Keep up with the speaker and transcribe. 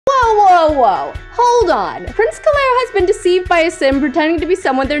whoa. Hold on. Prince Kaleo has been deceived by a sim pretending to be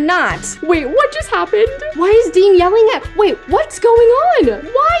someone they're not. Wait, what just happened? Why is Dean yelling at? Wait, what's going on?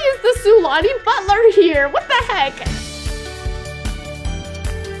 Why is the Sulani butler here? What the heck?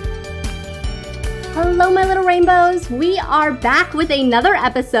 Hello, my little rainbows. We are back with another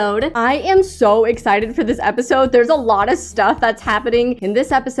episode. I am so excited for this episode. There's a lot of stuff that's happening in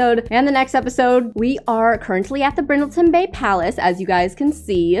this episode and the next episode. We are currently at the Brindleton Bay Palace, as you guys can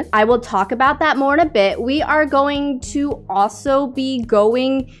see. I will talk about that more in a bit. We are going to also be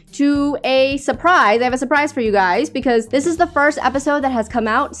going to a surprise. I have a surprise for you guys because this is the first episode that has come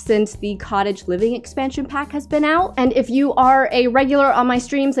out since the Cottage Living expansion pack has been out. And if you are a regular on my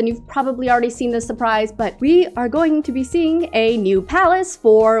streams, then you've probably already seen this surprise, but we are going to be seeing a new palace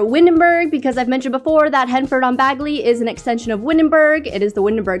for Windenburg because I've mentioned before that Henford on Bagley is an extension of Windenburg. It is the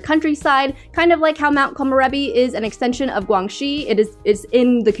Windenburg countryside, kind of like how Mount Komorebi is an extension of Guangxi. It's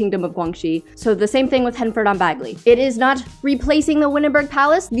in the kingdom of Guangxi. So the same thing with Henford on Bagley. It is not replacing the Windenburg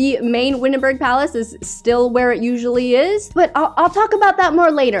Palace. The main Windenburg Palace is still where it usually is, but I'll talk about that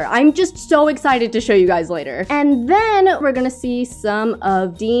more later. I'm just so excited to show you guys later. And then we're gonna see some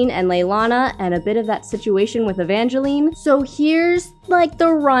of Dean and Leilana and a bit of that situation with Evangeline. So here's like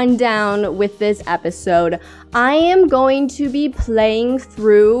the rundown with this episode. I am going to be playing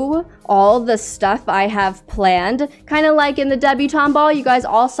through all the stuff I have planned, kind of like in the debutante ball. You guys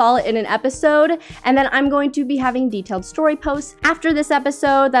all saw it in an episode, and then I'm going to be having detailed story posts after this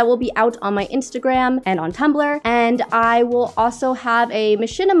episode that will be out on my Instagram and on Tumblr, and I will also have a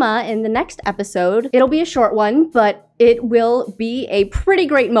machinima in the next episode. It'll be a short one, but it will be a pretty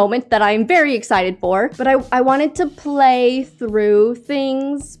great moment that I'm very excited for. But I wanted to play through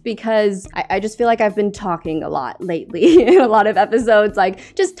things because I just feel like I've been talking a lot lately in a lot of episodes,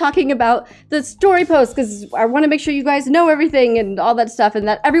 like just talking about the story posts because I want to make sure you guys know everything and all that stuff and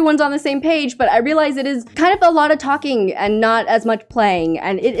that everyone's on the same page. But I realize it is kind of a lot of talking and not as much playing,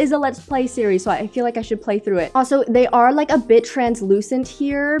 and it is a Let's Play series, so I feel like I should play through it. Also, they are like a bit translucent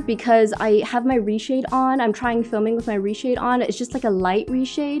here because I have my reshade on. I'm trying filming with my reshade on. It's just like a light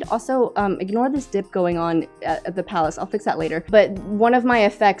reshade. Also, ignore this dip going on at the palace. I'll fix that later. But one of my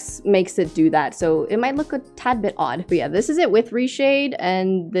effects makes it do that, so it might look a tad bit odd. But yeah, this is it with reshade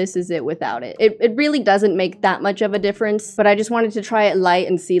and this is it without it. It really doesn't make that much of a difference, but I just wanted to try it light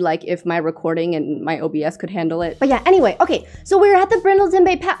and see like if my recording and my OBS could handle it. But yeah, anyway, okay, so we're at the Brindleton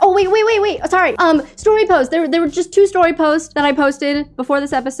Bay Oh, wait, sorry. Story posts. There were just 2 story posts that I posted before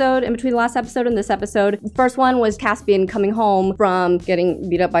this episode, in between the last episode and this episode. The first one was Caspian coming home from getting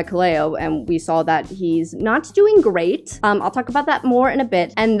beat up by Kaleo, and we saw that he's not doing great. I'll talk about that more in a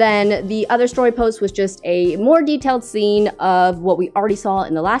bit. And then the other story post was just a more detailed scene of what we already saw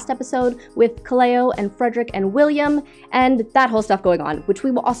in the last episode with Kaleo and Frederick and William and that whole stuff going on, which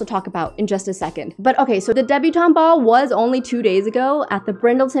we will also talk about in just a second. But okay, so the debutante ball was only 2 days ago at the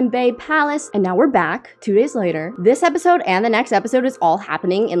Brindleton Bay Palace, and now we're back 2 days later. This episode and the next episode is all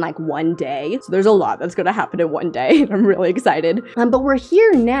happening in like one day. So there's a lot that's gonna happen in one day. I'm really excited. But we're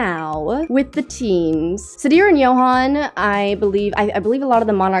here now with the teens. Sadir and Johan, I believe a lot of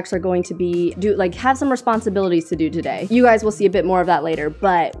the monarchs are going to be have some responsibilities to do today. You guys will see a bit more of that later,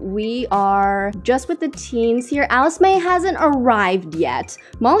 but we are just with the teens here. Alice May hasn't arrived yet.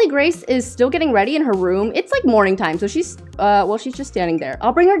 Molly Grace is still getting ready in her room. It's like morning time, so she's just standing there.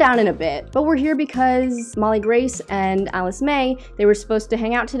 I'll bring her down in a bit, but we're here because Molly Grace and Alice May, they were supposed to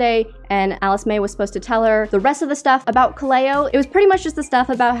hang out today, and Alice May was supposed to tell her the rest of the stuff about Kaleo. It was pretty much just the stuff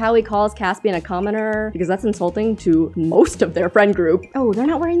about how he calls Caspian a commoner, because that's insulting to most of their friend group. Oh, they're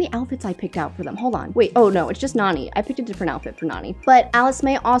not wearing the outfits I picked out for them. Hold on. Wait, oh no, it's just Nani. I picked a different outfit for Nani. But Alice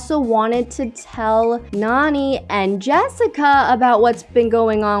May also wanted to tell Nani and Jessica about what's been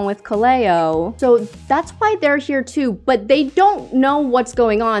going on with Kaleo. So that's why they're here too, but they don't know what's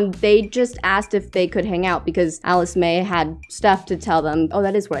going on. They just asked if they could hang out because Alice May had stuff to tell them. Oh,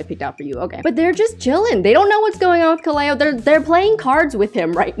 that is what I picked out for you. Okay. But they're just chilling. They don't know what's going on with Kaleo. They're playing cards with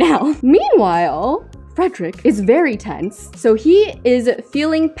him right now. Meanwhile, Frederick is very tense, so he is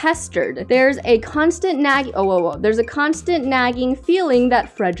feeling pestered. There's a constant nagging, there's a constant nagging feeling that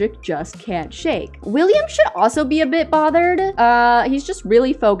Frederick just can't shake. William should also be a bit bothered. He's just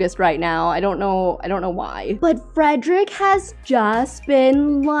really focused right now. I don't know why. But Frederick has just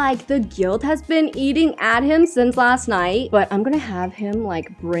been like, the guilt has been eating at him since last night. But I'm gonna have him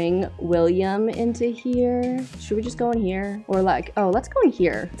like bring William into here. Should we just go in here? Or like, oh, let's go in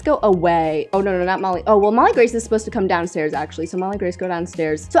here. Let's go away. Oh, no, not Molly. Oh, well, Molly Grace is supposed to come downstairs, actually. So Molly Grace, go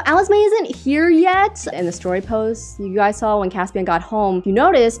downstairs. So Alice May isn't here yet. In the story post you guys saw when Caspian got home, you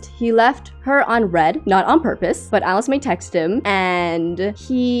noticed he left her on red, not on purpose, but Alice May texted him and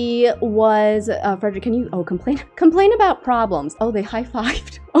he was, Frederick, can you, complain about problems. Oh, they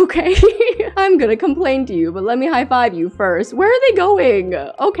high-fived. Okay, I'm gonna complain to you, but let me high-five you first. Where are they going?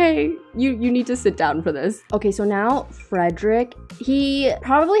 Okay, you need to sit down for this. Okay, so now Frederick, he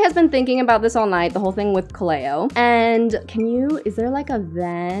probably has been thinking about this all night, the whole thing with Kaleo. And is there like a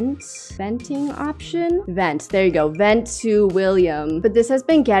venting option? Vent, there you go, vent to William. But this has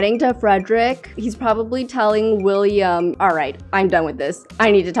been getting to Frederick. He's probably telling William, all right, I'm done with this.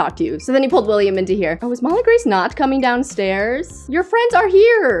 I need to talk to you. So then he pulled William into here. Oh, is Molly Grace not coming downstairs? Your friends are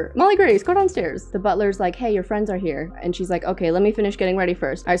here. Molly Grace, go downstairs. The butler's like, hey, your friends are here. And she's like, okay, let me finish getting ready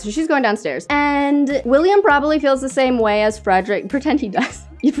first. All right, so she's going downstairs. And William probably feels the same way as Frederick. Pretend he does.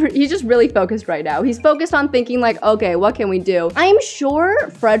 He's just really focused right now. He's focused on thinking like, okay, what can we do? I'm sure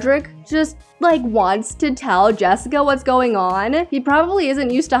Frederick just like wants to tell Jessica what's going on. He probably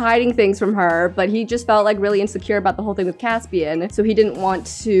isn't used to hiding things from her, but he just felt like really insecure about the whole thing with Caspian. So he didn't want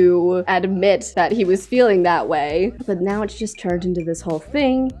to admit that he was feeling that way. But now it's just turned into this whole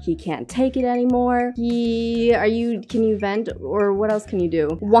thing. He can't take it anymore. Can you vent or what else can you do?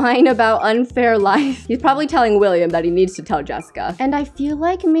 Whine about unfair life. He's probably telling William that he needs to tell Jessica. And I feel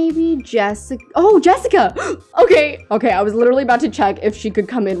like maybe Jessica, oh, Jessica. Okay, I was literally about to check if she could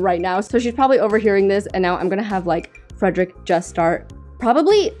come in right now. So she's probably overhearing this and now I'm gonna have like Frederick just start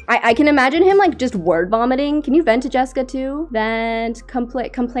probably, I can imagine him like just word vomiting. Can you vent to Jessica too? Vent,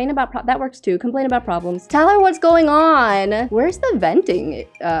 complain about, that works too. Complain about problems. Tell her what's going on. Where's the venting? Is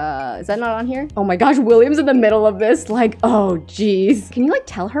that not on here? Oh my gosh, William's in the middle of this. Like, oh geez. Can you like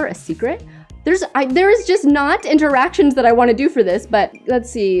tell her a secret? There is just not interactions that I want to do for this, but let's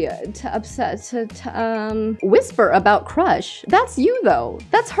see. Whisper about crush. That's you though.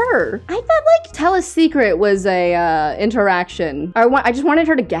 That's her. I thought like tell a secret was a interaction. I just wanted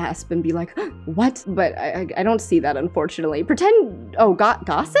her to gasp and be like, what? But I don't see that unfortunately. Pretend, oh,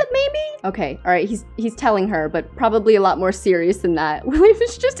 gossip maybe? Okay, all right, he's telling her, but probably a lot more serious than that. William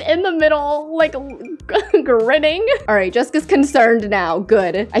is just in the middle, like grinning. All right, Jessica's concerned now.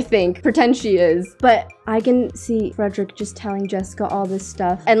 Good, I think. Pretend she is, but I can see Frederick just telling Jessica all this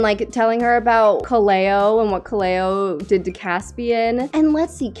stuff and like telling her about Kaleo and what Kaleo did to Caspian. And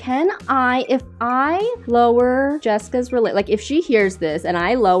let's see, if I lower Jessica's like if she hears this and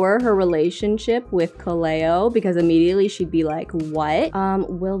I lower her relationship with Kaleo, because immediately she'd be like, what?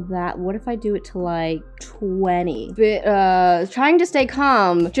 What if I do it to like 20? Trying to stay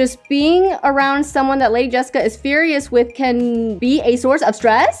calm. Just being around someone that Lady Jessica is furious with can be a source of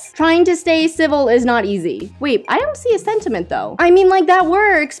stress. Trying to stay civil is not easy. Wait, I don't see a sentiment though. I mean, like that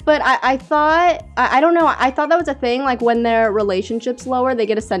works, but I thought, I don't know. I thought that was a thing, like when their relationship's lower, they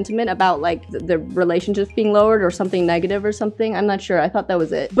get a sentiment about like the relationships being lowered or something negative or something. I'm not sure. I thought that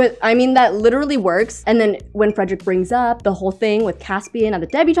was it. But I mean, that literally works. And then when Frederick brings up the whole thing with Caspian at the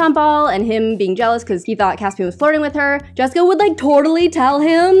debutante ball and him being jealous because he thought Caspian was flirting with her, Jessica would like totally tell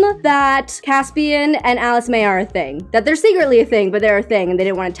him that Caspian and Alice May are a thing. That they're secretly a thing, but they're a thing and they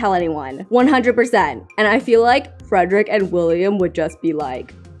didn't want to tell anyone. 100%. And I feel like Frederick and William would just be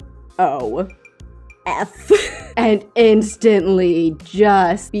like, oh, F. And instantly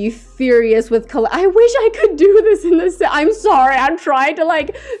just be furious with Kaleo. I wish I could do this in this. I'm sorry. I'm trying to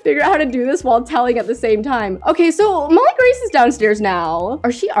like figure out how to do this while telling at the same time. Okay, so Molly Grace is downstairs now.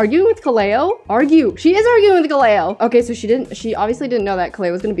 Is she arguing with Kaleo? She is arguing with Kaleo. Okay, so she obviously didn't know that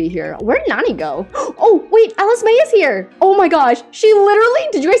Kaleo was gonna be here. Where did Nani go? Oh, wait, Alice May is here. Oh my gosh. She literally,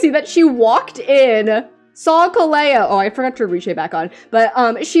 did you guys see that? She walked in, saw Kaleo. Oh, I forgot to reshape back on.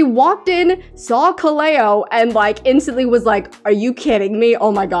 But she walked in, saw Kaleo, and like instantly was like, are you kidding me?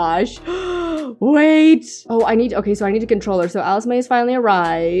 Oh my gosh. Wait. Oh, okay, so I need to control her. So Alice May has finally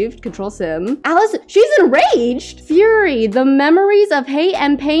arrived. Control Sim. Alice, she's enraged. Fury, the memories of hate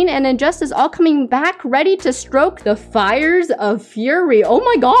and pain and injustice all coming back, ready to stroke the fires of fury. Oh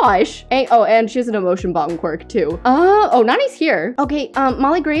my gosh. And she has an emotion bomb quirk too. Oh, Nani's here. Okay,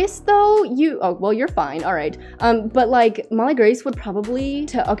 Molly Grace though, well, you're fine. All right. But like Molly Grace would probably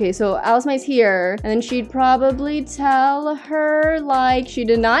okay, so Alice May's here and then she'd probably tell her like she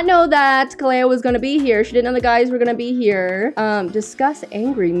did not know that Kaleo was gonna be here. She didn't know the guys were gonna be here. Discuss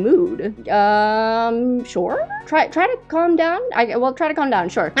angry mood. Sure. Try to calm down. Try to calm down,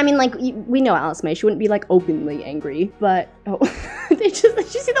 sure. I mean, like, we know Alice May. She wouldn't be, like, openly angry, but, oh. Did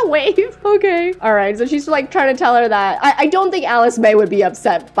you see the wave? Okay. All right. So she's like trying to tell her that. I don't think Alice May would be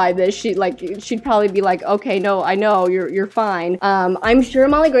upset by this. She'd probably be like, okay, no, I know you're fine. I'm sure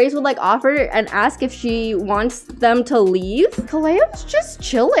Molly Grace would like offer and ask if she wants them to leave. Kaleo's just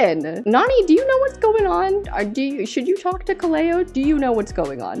chilling. Nani, do you know what's going on? Should you talk to Kaleo? Do you know what's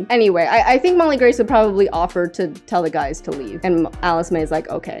going on? Anyway, I think Molly Grace would probably offer to tell the guys to leave. And Alice May's like,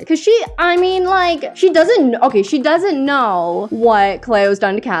 okay. Cause she doesn't know what Kaleo's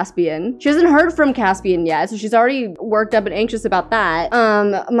done to Caspian. She hasn't heard from Caspian yet, so she's already worked up and anxious about that.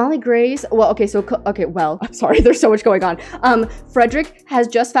 Molly Grace, I'm sorry, there's so much going on. Frederick has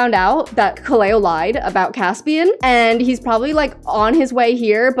just found out that Kaleo lied about Caspian, and he's probably like on his way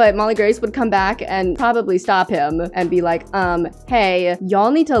here, but Molly Grace would come back and probably stop him and be like, hey,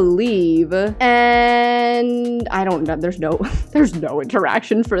 y'all need to leave. And I don't know, there's no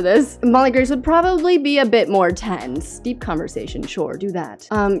interaction for this. Molly Grace would probably be a bit more tense. Deep conversation, sure, do that.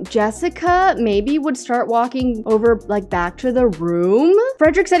 Jessica maybe would start walking over like back to the room.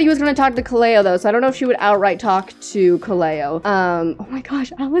 Frederick said he was gonna talk to Kaleo though, so I don't know if she would outright talk to Kaleo. Oh my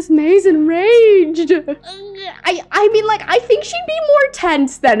gosh, Alice May's enraged. I mean, like, I think she'd be more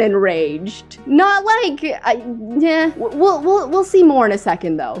tense than enraged. Not like, yeah, we'll see more in a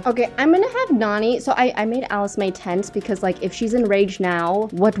second though. Okay, I'm gonna have Nani, so I made Alice May tense because like, if she's enraged now,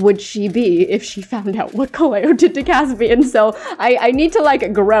 what would she be if she found out what Kaleo did to Caspian? So I need to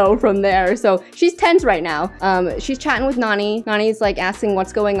like grow from there. So she's tense right now. She's chatting with Nani. Nani's like asking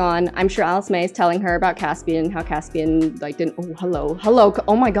what's going on. I'm sure Alice May is telling her about Caspian, how Caspian like didn't, oh, hello.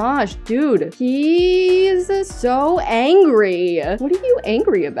 Oh my gosh, dude, he's so angry. What are you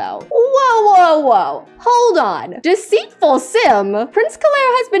angry about? Whoa. Hold on. Deceitful sim. Prince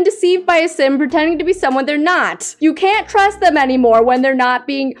Kaleo has been deceived by a sim pretending to be someone they're not. You can't trust them anymore when they're not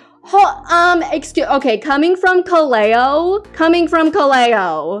being... Okay, coming from Kaleo,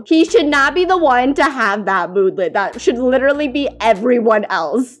 he should not be the one to have that moodlet. That should literally be everyone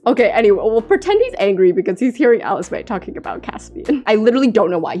else. Okay, anyway, we'll pretend he's angry because he's hearing Alice May talking about Caspian. I literally don't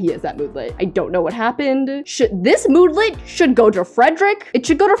know why he has that moodlet. I don't know what happened. This moodlet should go to Frederick. It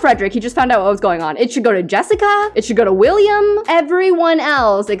should go to Frederick. He just found out what was going on. It should go to Jessica. It should go to William. Everyone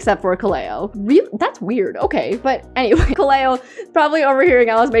else except for Kaleo. Really? That's weird. Okay, but anyway, Kaleo probably overhearing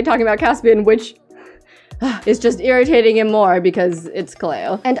Alice May talking about Caspian, which is just irritating him more because it's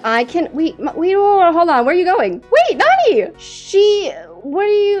Kaleo. And I can, wait, hold on, where are you going? Wait, Nani!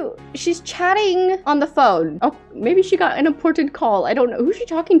 She's chatting on the phone. Oh, maybe she got an important call. I don't know. Who's she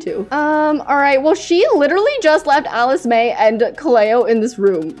talking to? All right, well, she literally just left Alice May and Kaleo in this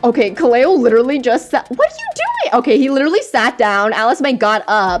room. Okay, Kaleo literally just sat, what are you doing? Okay, he literally sat down. Alice May got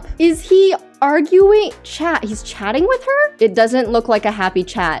up. Is he arguing? He's chatting with her? It doesn't look like a happy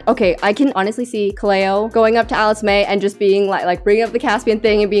chat. Okay, I can honestly see Kaleo going up to Alice May and just being like bringing up the Caspian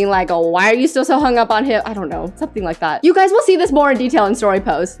thing and being like, oh, why are you still so hung up on him? I don't know, something like that. You guys will see this more in detail in story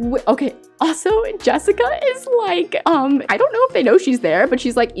posts. Okay, also Jessica is like, I don't know if they know she's there, but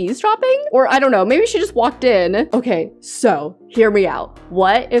she's like eavesdropping, or I don't know, maybe she just walked in. Okay, so hear me out.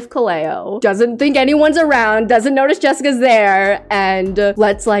 What if Kaleo doesn't think anyone's around, doesn't notice Jessica's there, and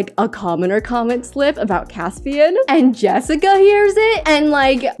lets like a commoner comment slip about Caspian, and Jessica hears it, and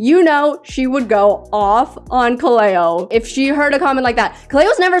like, you know, she would go off on Kaleo if she heard a comment like that.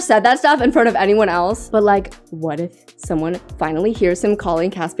 Kaleo's never said that stuff in front of anyone else, but like, what if someone finally hears him calling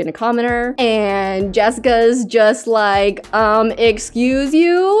Caspian a commoner, and Jessica's just like, excuse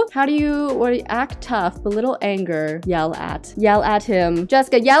you? What do you act tough, belittle anger, yell at him.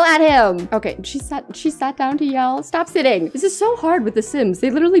 Jessica, yell at him. Okay, she sat down to yell. Stop sitting. This is so hard with the Sims. They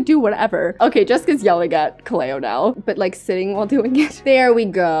literally do whatever. Okay, Jessica's yelling at Kaleo now, but like sitting while doing it. There we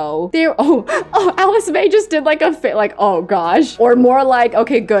go. There, oh, Alice May just did like a fit, like, oh gosh. Or more like,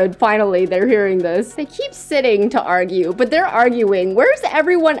 okay, good, finally, they're hearing this. They keep sitting to argue, but they're arguing. Where's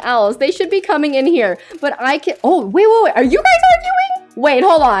everyone else? They should be coming in here, but I can, oh, wait, are you guys arguing? Wait,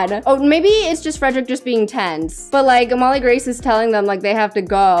 hold on. Oh, maybe it's just Frederick just being tense. But like Molly Grace is telling them like they have to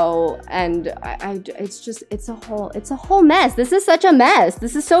go, and it's a whole mess. This is such a mess.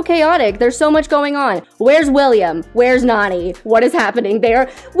 This is so chaotic. There's so much going on. Where's William? Where's Nani? What is happening there?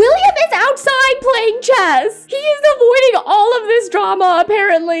 William is outside playing chess. He is avoiding all of this drama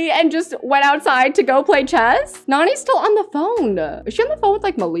apparently and just went outside to go play chess. Nani's still on the phone. Is she on the phone with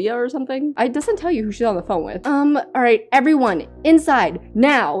like Malia or something? It doesn't tell you who she's on the phone with. All right, everyone inside.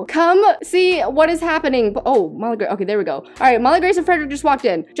 Now, come see what is happening. Oh, Molly Grace. Okay, there we go. All right, Molly Grace and Frederick just walked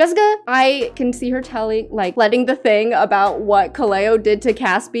in. Jessica, I can see her letting the thing about what Kaleo did to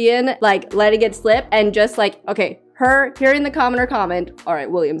Caspian, like letting it slip, and just like, okay, her hearing the commoner comment. All right,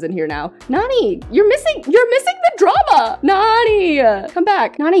 William's in here now. Nani, you're missing the drama. Nani, come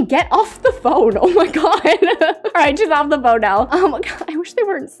back. Nani, get off the phone. Oh my God. All right, she's off the phone now. Oh my God, I wish they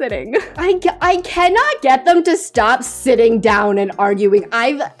weren't sitting. I cannot get them to stop sitting down and arguing.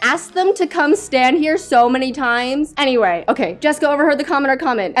 I've asked them to come stand here so many times. Anyway, okay, Jessica overheard the commenter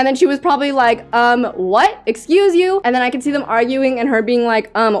comment, and then she was probably like, what? Excuse you? And then I could see them arguing and her being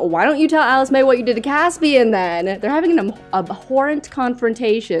like, why don't you tell Alice May what you did to Caspian then? They're having an abhorrent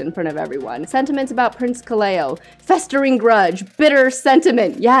confrontation in front of everyone. Sentiments about Prince Kaleo. Festering grudge. Bitter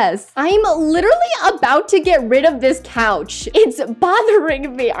sentiment. Yes. I'm literally about to get rid of this couch. It's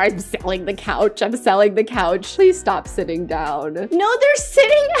bothering me. I'm selling the couch. I'm selling the couch. Please stop sitting down. No, they're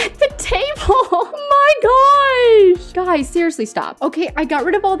sitting at the table. Oh my gosh. Guys, seriously, stop. Okay, I got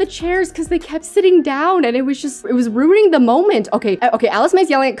rid of all the chairs because they kept sitting down and it was ruining the moment. Okay, Alice May's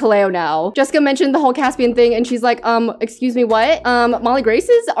yelling at Kaleo now. Jessica mentioned the whole Caspian thing and she's like, excuse me, what? Molly Grace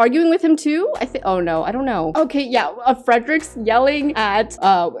is arguing with him too? Oh no, I don't know. Okay, yeah, Frederick's yelling at,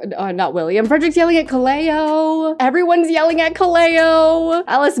 not William. Frederick's yelling at Kaleo. Everyone's yelling at Kaleo.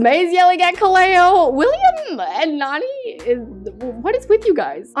 Alice May's yelling at Kaleo. William and Nani, what is with you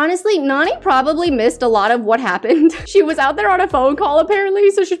guys? Honestly, Nani probably missed a lot of what happened. She was out there on a phone call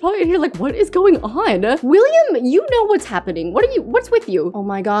apparently, so she's probably in here like, what is going on? William, you know what's happening. What's with you? Oh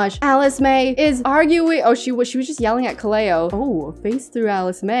my gosh. Alice May is arguing. Oh, she was just yelling at Kaleo. Oh, face through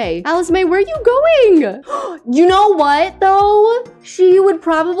Alice May. Alice May, where are you going? You know what though? She would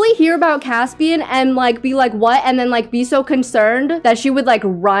probably hear about Caspian and like be like, what? And then like be so concerned that she would like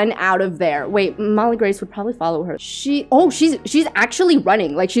run out of there. Wait, Molly Grace would probably follow her. She's actually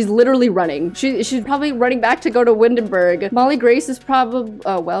running. Like she's literally running. She's probably running back to go to Windenburg. Molly Grace is probably,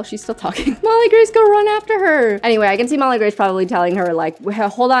 oh, well, she's still talking. Molly Grace, go run after her. Anyway, I can see Molly Grace probably telling her like,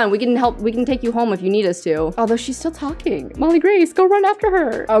 hold on, we can take you home if you need us to. Although she's still talking. Molly Grace, go run after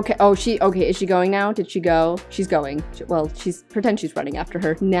her. Okay, okay, is she going now? Did she go? She's going. Pretend she's running after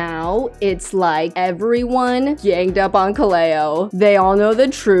her. Now, it's like everyone ganged up on Kaleo. They all know the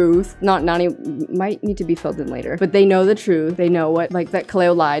truth. Nani might need to be filled in later, but they know the truth. They know what, like that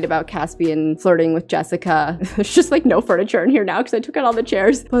Kaleo lied about Caspian flirting with Jessica. There's just like no furniture in here now because I took out all the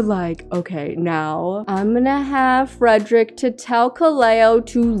chairs. But like, okay, now I'm gonna have Frederick to tell Kaleo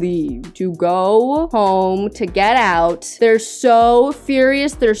to leave, to go home, to get out. They're so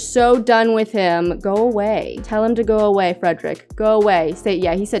furious. They're so done with him. Go away. Tell him to go away, Frederick. Go away. Say,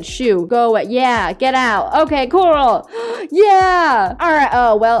 yeah, he said shoo. Go away. Yeah, get out. Okay, cool. Yeah. All right.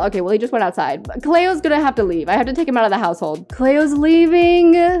 Oh, well, okay. Well, he just went outside. Kaleo's gonna have to leave. I have to take him out of the household. Kaleo's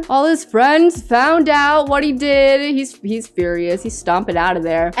leaving. All his friends found out what he did. He's furious. He's stomping out of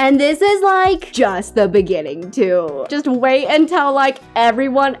there. And this is like just the beginning too. Just wait until like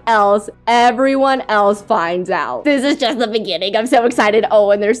everyone else finds out. This is just the beginning. I'm so excited.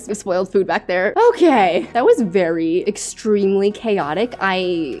 Oh, and there's spoiled food back there. Okay. That was very extremely chaotic.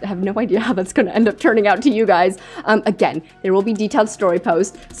 I have no idea how that's gonna end up turning out to you guys. Again, there will be detailed story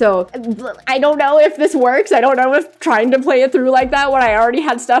posts. So I don't know if this works. I don't know if trying to play it through like that when I already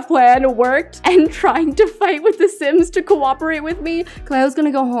had stuff planned worked, and trying to fight with the Sims to cooperate with me. Kaleo's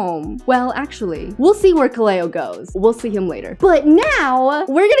gonna go home. Well, actually, we'll see where Kaleo goes. We'll see him later. But now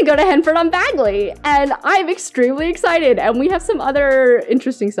we're gonna go to Henford on Bagley, and I'm extremely excited. And we have some other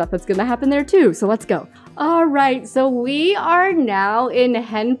interesting stuff that's gonna happen there too. So let's go. All right, so we are now in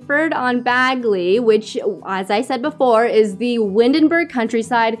Henford on Bagley, which, as I said before, is the Windenburg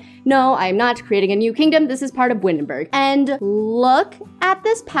countryside. No, I'm not creating a new kingdom. This is part of Windenburg. And look at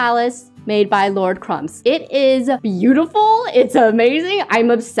this palace made by Lord Crumbs. It is beautiful. It's amazing. I'm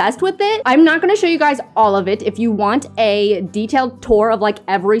obsessed with it. I'm not going to show you guys all of it. If you want a detailed tour of like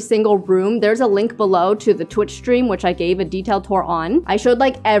every single room, there's a link below to the Twitch stream, which I gave a detailed tour on. I showed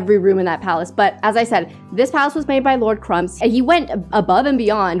like every room in that palace. But as I said, this palace was made by Lord Crumbs. He went above and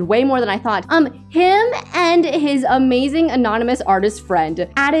beyond, way more than I thought. Him and his amazing anonymous artist friend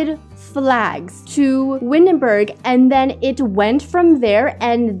added flags to Windenburg, and then it went from there,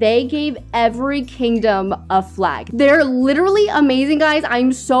 and they gave every kingdom a flag. They're literally amazing, guys.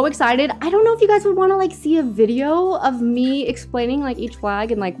 I'm so excited. I don't know if you guys would want to like see a video of me explaining like each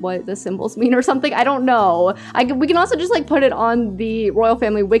flag and like what the symbols mean or something. I don't know. We can also just like put it on the Royal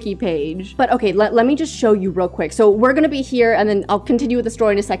Family Wiki page. But okay, let me just show you real quick. So we're gonna be here, and then I'll continue with the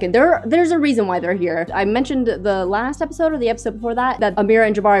story in a second. There's a reason why they're here. I mentioned the last episode or the episode before that Amira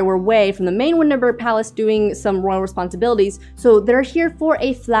and Jabari were way away from the main Windenburg Palace doing some royal responsibilities. So they're here for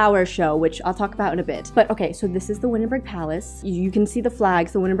a flower show, which I'll talk about in a bit. But okay, so this is the Windenburg Palace. You can see the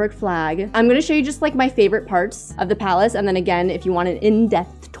flags, the Windenburg flag. I'm gonna show you just like my favorite parts of the palace. And then again, if you want an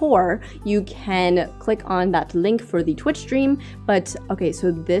in-depth tour, you can click on that link for the Twitch stream. But okay,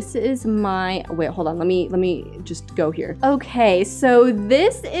 so this is my, wait, hold on. Let me just go here. Okay, so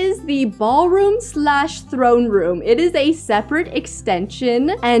this is the ballroom slash throne room. It is a separate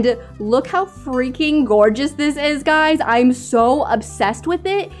extension, and look how freaking gorgeous this is, guys. I'm so obsessed with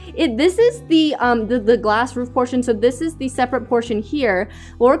it. This is the glass roof portion, so this is the separate portion here.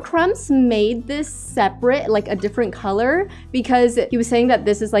 Lord Crumps made this separate, like a different color, because he was saying that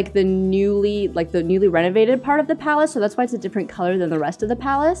this is like the newly renovated part of the palace, so that's why it's a different color than the rest of the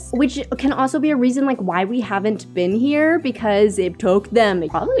palace, which can also be a reason like why we haven't been here, because it took them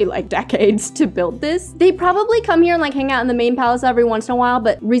probably like decades to build this. They probably come here and like hang out in the main palace every once in a while,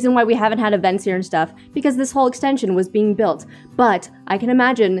 but reason why we haven't had events here and stuff, because this whole extension was being built. But I can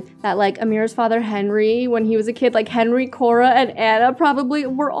imagine that like Amira's father Henry, when he was a kid, like Henry, Cora, and Anna probably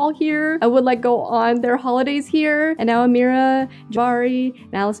were all here. I would like go on their holidays here. And now Amira, Jabari,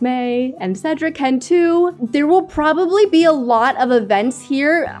 and Alice May, and Cedric can too. There will probably be a lot of events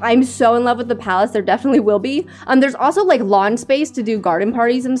here. I'm so in love with the palace. There definitely will be. There's also like lawn space to do garden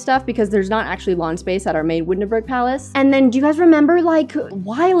parties and stuff, because there's not actually lawn space at our main Windenburg Palace. And then do you guys remember like a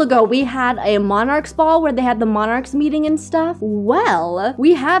while ago we had a Monarchs ball where they had the Monarchs meeting and stuff? Well,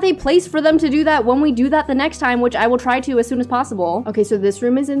 we have a place for them to do that when we do that the next time, which I will try to as soon as possible. Okay, so this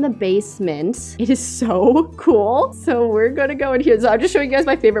room is in the basement. It is so cool. So we're gonna go in here. So I'm just showing you guys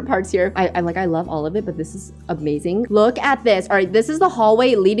my favorite parts here. I love all of it, but this is amazing. Look at this. All right, this is the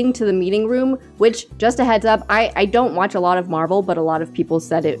hallway leading to the meeting room, which, just a heads up, I don't watch a lot of Marvel, but a lot of people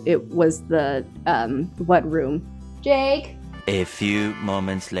said it was the, what room? Jake? A few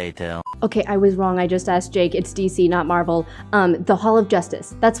moments later. Okay, I was wrong. I just asked Jake. It's DC, not Marvel. The Hall of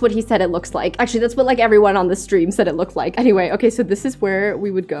Justice. That's what he said it looks like. Actually, that's what like everyone on the stream said it looked like. Anyway, okay, so this is where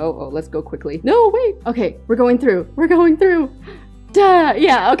we would go. Oh, let's go quickly. No, wait. Okay, we're going through. We're going through. Duh.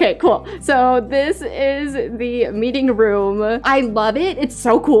 Yeah, okay, cool. So this is the meeting room. I love it. It's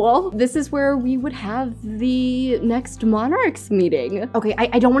so cool. This is where we would have the next Monarchs meeting. Okay,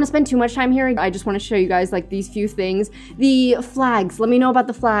 I don't want to spend too much time here. I just want to show you guys like these few things. The flags. Let me know about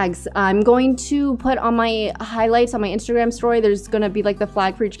the flags. I'm going to put on my highlights on my Instagram story. There's gonna be like the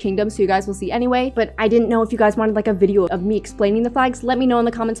flag for each kingdom, so you guys will see anyway. But I didn't know if you guys wanted like a video of me explaining the flags. Let me know in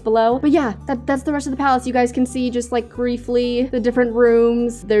the comments below. But yeah, that's the rest of the palace. You guys can see just like briefly the different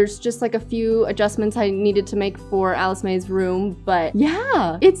rooms. There's just like a few adjustments I needed to make for Alice May's room, but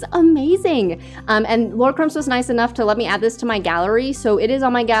yeah, it's amazing. And Lord Crumps was nice enough to let me add this to my gallery, so it is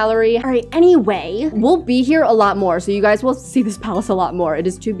on my gallery. All right, anyway, we'll be here a lot more, so you guys will see this palace a lot more. It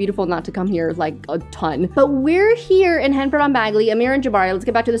is too beautiful not to come here like a ton. But we're here in Henford-on-Bagley, Amira and Jabari. Let's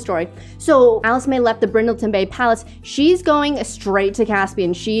get back to the story. So Alice May left the Brindleton Bay Palace. She's going straight to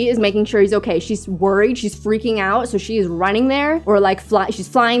Caspian. She is making sure he's okay. She's worried, she's freaking out, so she is running there, or like she's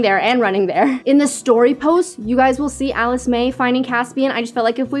flying there and running there. In the story post, you guys will see Alice May finding Caspian. I just felt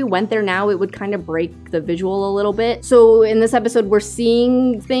like if we went there now, it would kind of break the visual a little bit. So in this episode, we're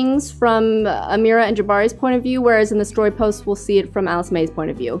seeing things from Amira and Jabari's point of view, whereas in the story post, we'll see it from Alice May's point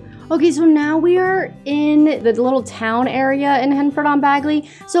of view. Okay, so now we are in the little town area in Henford-on-Bagley.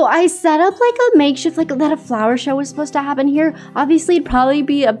 So I set up like a makeshift, like that a flower show was supposed to happen here. Obviously, it'd probably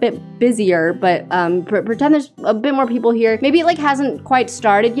be a bit busier, but pretend there's a bit more people here. Maybe it like hasn't quite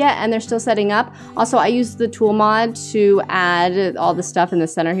started yet and they're still setting up. Also, I used the tool mod to add all the stuff in the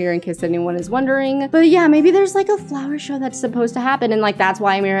center here in case anyone is wondering. But yeah, maybe there's like a flower show that's supposed to happen, and like that's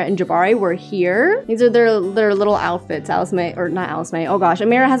why Amira and Jabari were here. These are their little outfits. Alice May, or not Alice May, oh gosh,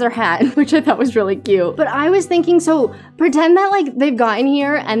 Amira has her hat, which I thought was really cute. But I was thinking, so pretend that like they've gotten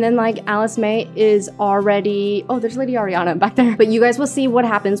here and then like Alice May is already, oh, there's Lady Ariana back there. But you guys will see what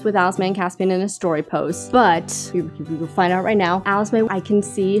happens with Alice May and Caspian in a story post. But we will find out right now. Alice May, I can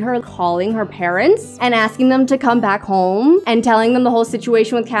see her calling her parents and asking them to come back home and telling them the whole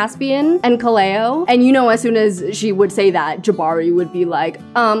situation with Caspian and Kaleo. And you know, as soon as she would say that, Jabari would be like,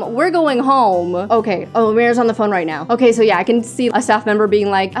 we're going home. Okay, oh, Amira's on the phone right now. Okay, so yeah, I can see a staff member being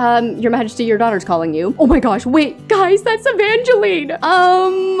like, Your Majesty, your daughter's calling you. Oh my gosh, wait, guys, that's Evangeline.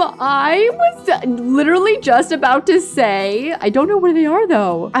 I was literally just about to say, I don't know where they are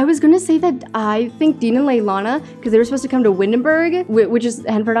though. I was gonna say that I think Dean and Leilana, because they were supposed to come to Windenburg, which is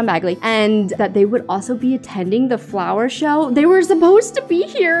Henford-on-Bagley, and that they would also be attending the flower show. They were supposed to be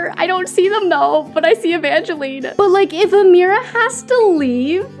here. I don't see them though, but I see Evangeline. But like, if Amira has to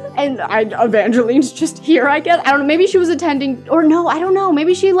leave, and Evangeline's just here, I guess. I don't know, maybe she was attending, or no, I don't know.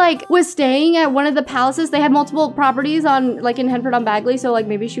 Maybe she she like was staying at one of the palaces. They had multiple properties on like in Henford on Bagley. So like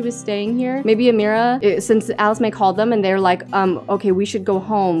maybe she was staying here. Maybe Amira, since Alice May called them and they're like, okay, we should go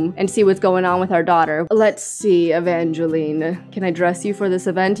home and see what's going on with our daughter. Let's see, Evangeline. Can I dress you for this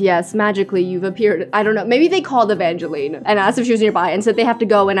event? Yes, magically you've appeared. I don't know. Maybe they called Evangeline and asked if she was nearby and said they have to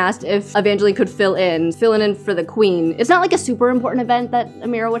go and asked if Evangeline could fill in for the queen. It's not like a super important event that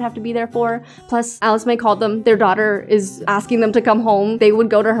Amira would have to be there for. Plus, Alice May called them. Their daughter is asking them to come home. They would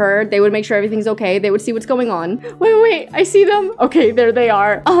go to her. They would make sure everything's okay. They would see what's going on. Wait, I see them. Okay, there they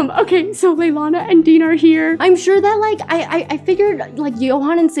are. Okay, so Leilana and Dean are here. I'm sure that like, I figured like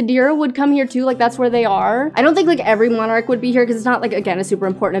Johan and Sadira would come here too. Like that's where they are. I don't think like every monarch would be here because it's not like, again, a super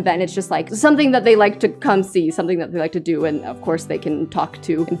important event. It's just like something that they like to come see, something that they like to do. And of course they can talk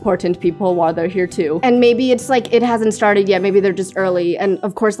to important people while they're here too. And maybe it's like, it hasn't started yet. Maybe they're just early. And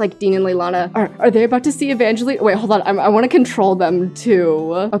of course, like Dean and Leilana, are they about to see Evangeline? Wait, hold on. I want to control them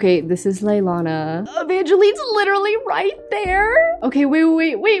too. Okay, this is Leilana. Evangeline's literally right there. Okay,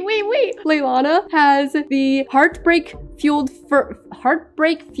 wait. Leilana has the heartbreak fueled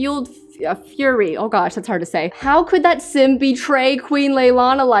fury. Oh gosh, that's hard to say. How could that sim betray Queen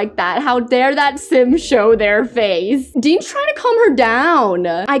Leilana like that? How dare that sim show their face? Dean's trying to calm her down.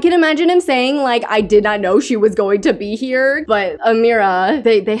 I can imagine him saying like, I did not know she was going to be here. But Amira,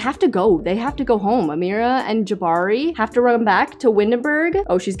 they have to go. They have to go home. Amira and Jabari have to run back to Windenburg.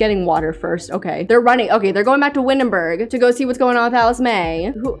 Oh, she's getting water first. Okay, they're running. Okay, they're going back to Windenburg to go see what's going on with Alice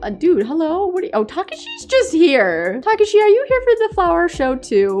May. Dude, hello? What are you? Oh, Takashi's just here. Takashi, are you here for the flower show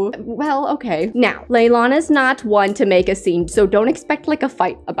too? Well, okay. Now, Leilana's not one to make a scene, so don't expect like a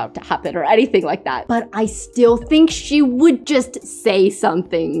fight about to happen or anything like that. But I still think she would just say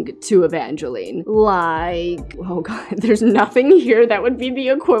something to Evangeline. Like, oh god, there's nothing here that would be the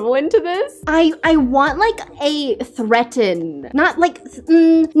equivalent to this. I want like a threaten, not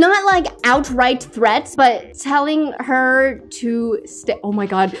like outright threats, but telling her to stay. Oh my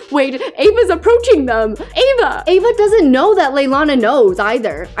god, wait, Ava's approaching them. Ava doesn't know that Leilana knows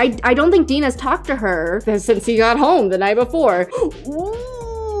either. I don't think Dean has talked to her since he got home the night before.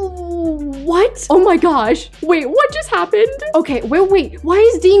 What? Oh my gosh. Wait, what just happened? Okay, wait. Why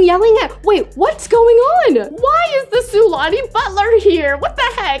is Dean yelling at? Wait, what's going on? Why is the Sulani butler here? What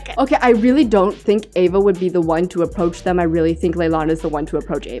the heck? Okay, I really don't think Ava would be the one to approach them. I really think Leilana is the one to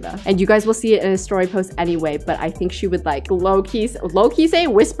approach Ava. And you guys will see it in a story post anyway, but I think she would like low-key say,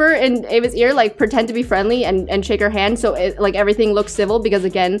 whisper in Ava's ear, like pretend to be friendly and shake her hand so it, like everything looks civil because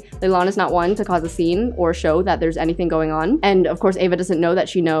again, Leilana's not one to cause a scene or show that there's anything going on. And of course, Ava doesn't know that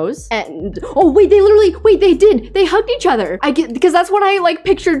she knows. And oh wait, they hugged each other. I get, because that's what I like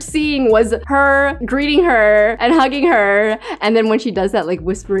pictured seeing was her greeting her and hugging her. And then when she does that, like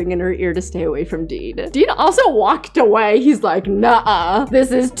whispering in her ear to stay away from Dean. Dean also walked away. He's like, nah,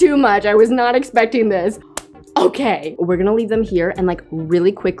 this is too much. I was not expecting this. Okay, we're gonna leave them here and like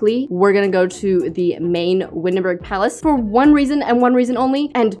really quickly, we're gonna go to the main Windenburg Palace for one reason and one reason only.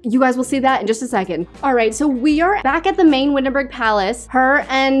 And you guys will see that in just a second. All right, so we are back at the main Windenburg Palace. Her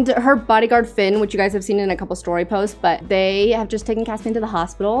and her bodyguard Finn, which you guys have seen in a couple story posts, but they have just taken Cassian to the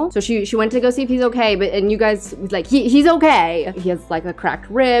hospital. So she went to go see if he's okay, and you guys like, he's okay. He has like a cracked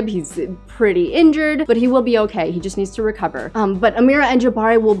rib. He's pretty injured, but he will be okay. He just needs to recover. But Amira and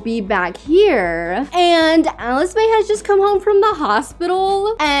Jabari will be back here. And Alice May has just come home from the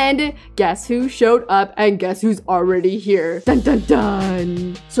hospital, and guess who showed up and guess who's already here? Dun dun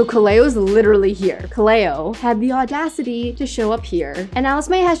dun. So Kaleo's literally here. Kaleo had the audacity to show up here, and Alice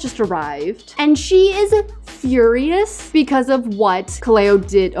May has just arrived, and she is furious because of what Kaleo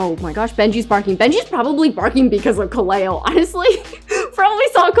did. Oh my gosh, Benji's barking. Benji's probably barking because of Kaleo, honestly. Probably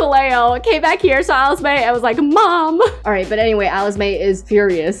saw Kaleo, came back here, saw Alice May, I was like, Mom. All right, but anyway, Alice May is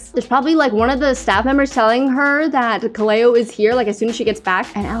furious. There's probably like one of the staff members telling her that Kaleo is here, like as soon as she gets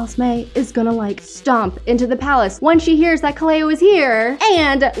back, and Alice May is gonna like stomp into the palace when she hears that Kaleo is here.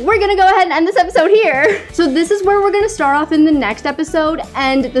 And we're gonna go ahead and end this episode here. So this is where we're gonna start off in the next episode,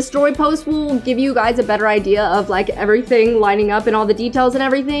 and the story post will give you guys a better idea of like everything lining up and all the details and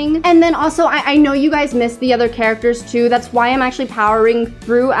everything. And then also, I know you guys missed the other characters too. That's why I'm actually powering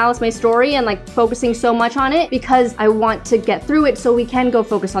through Alice May's story and like focusing so much on it, because I want to get through it so we can go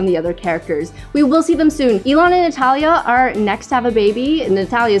focus on the other characters. We will see them soon. Elon and Natalia are next to have a baby, and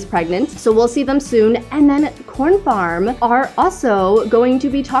Natalia's pregnant, so we'll see them soon. And then Corn Farm are also going to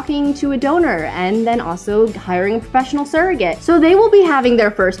be talking to a donor and then also hiring a professional surrogate. So they will be having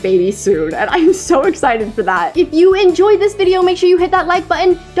their first baby soon, and I'm so excited for that. If you enjoyed this video, make sure you hit that like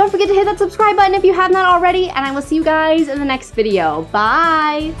button. Don't forget to hit that subscribe button if you haven't already, and I will see you guys in the next video.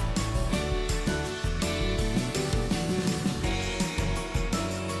 Bye!